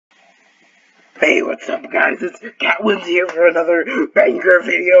Hey, what's up, guys? It's Catwins here for another banger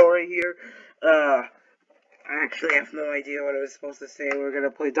video right here. I actually have no idea what I was supposed to say. We're gonna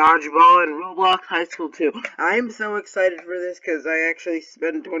play dodgeball in Roblox High School 2. I'm so excited for this because I actually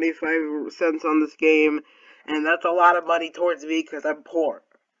spent 25 cents on this game, and that's a lot of money towards me because I'm poor.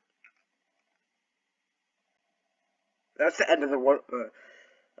 That's the end of the one.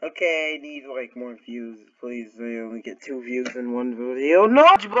 Okay, I need like more views, please. I only get 2 views in one video. No!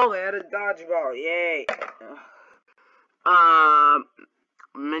 Dodgeball, I added dodgeball, yay!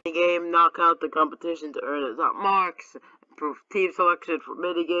 Minigame, knock out the competition to earn its top marks. Improve team selection for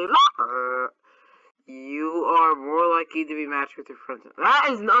minigame. You are more likely to be matched with your friends. That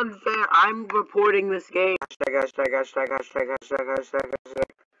is unfair. I'm reporting this game.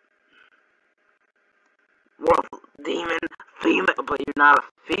 Wolf, demon, female, but you're not a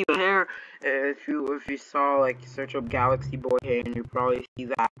female here. If you saw like search up Galaxy Boy here, and you probably see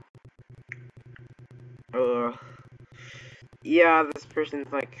that. Yeah, this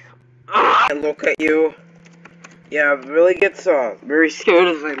person's like, I look at you. Yeah, really gets very scared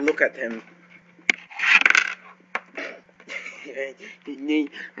as I look at him.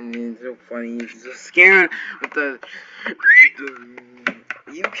 And it's so funny, he's so scared with the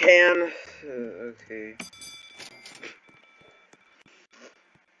you can okay.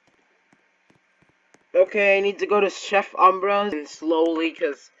 Okay, I need to go to Chef Umbra's and slowly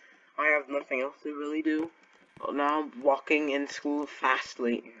because I have nothing else to really do. Well, now I'm walking in school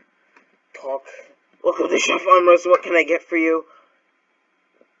fastly. Talk. Welcome to Chef Umbra's. What can I get for you?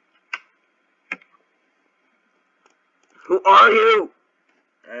 Who are you?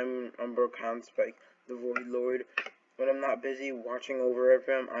 I'm Umbro Conspike, the Void Lord. When I'm not busy watching over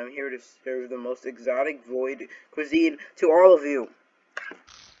everyone, I'm here to serve the most exotic Void cuisine to all of you.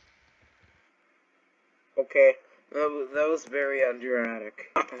 Okay, that was very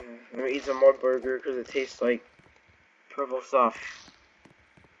undramatic. I'm gonna eat some more burger because it tastes like purple stuff.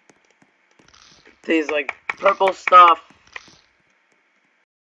 It tastes like purple stuff.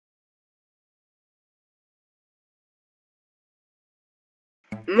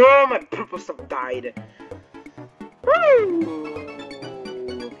 No, my purple stuff died. Woo!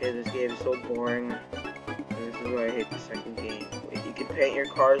 Okay, this game is so boring. This is why I hate the second game. Wait, you can paint your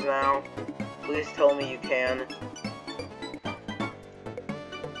cars now? Please tell me you can.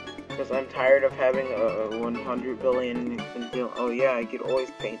 Because I'm tired of having a 100 billion... Oh yeah, I could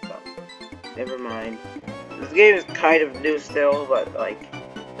always paint them. Never mind. This game is kind of new still, but like...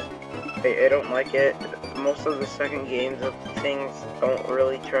 I don't like it. Most of the second games of things don't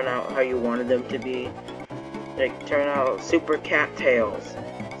really turn out how you wanted them to be. Like, turn out Super Cat Tales.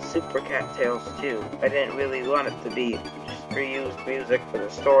 Super Cat Tales 2. I didn't really want it to be just reused music for the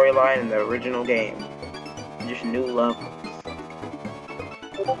storyline in the original game. Just new levels.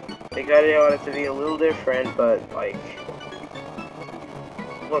 They got it on it to be a little different, but like,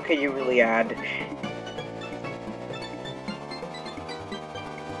 what can you really add?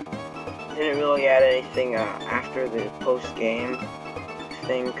 Didn't really add anything after the post game, I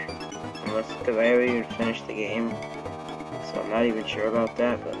think, unless because I haven't even finished the game, so I'm not even sure about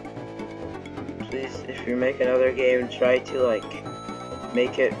that. But please, if you make another game, try to like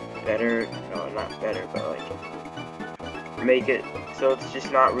make it better. No, not better, but like make it so it's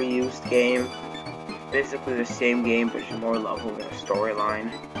just not reused game. Basically the same game, but just more levels and a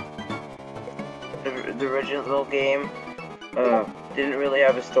storyline. The original game didn't really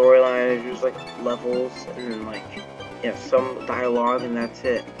have a storyline. It was like levels and then like some dialogue, and that's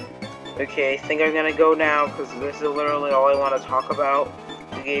it. Okay, I think I'm gonna go now because this is literally all I want to talk about.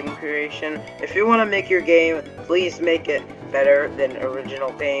 The game creation. If you want to make your game, please make it better than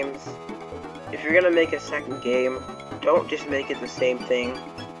original games. If you're gonna make a second game, don't just make it the same thing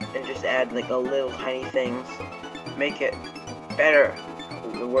and just add like a little tiny things. Make it better.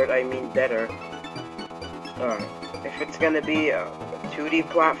 The word I mean better. If it's gonna be a 2D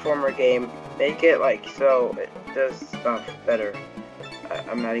platformer game, make it like so it does stuff better.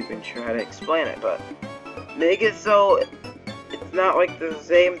 I'm not even sure how to explain it, but make it so it's not like the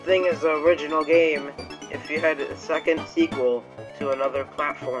same thing as the original game. If you had a second sequel to another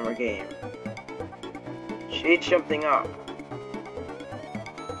platformer game, change something up.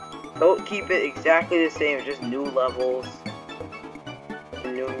 Don't keep it exactly the same, just new levels,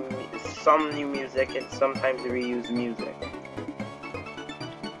 some new music, and sometimes reuse music.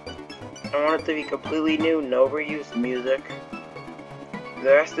 I want it to be completely new, no reused music.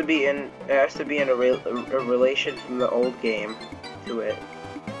 There has to be a relation from the old game to it,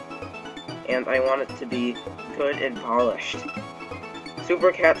 and I want it to be good and polished.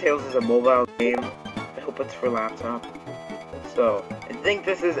 Super Cat Tales is a mobile game. I hope it's for laptop. So, I think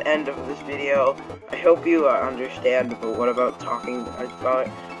this is the end of this video. I hope you understand, but what about talking about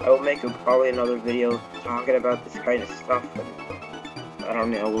it? I will make probably another video talking about this kind of stuff, and I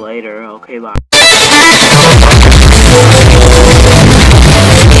don't know, later. Okay, bye.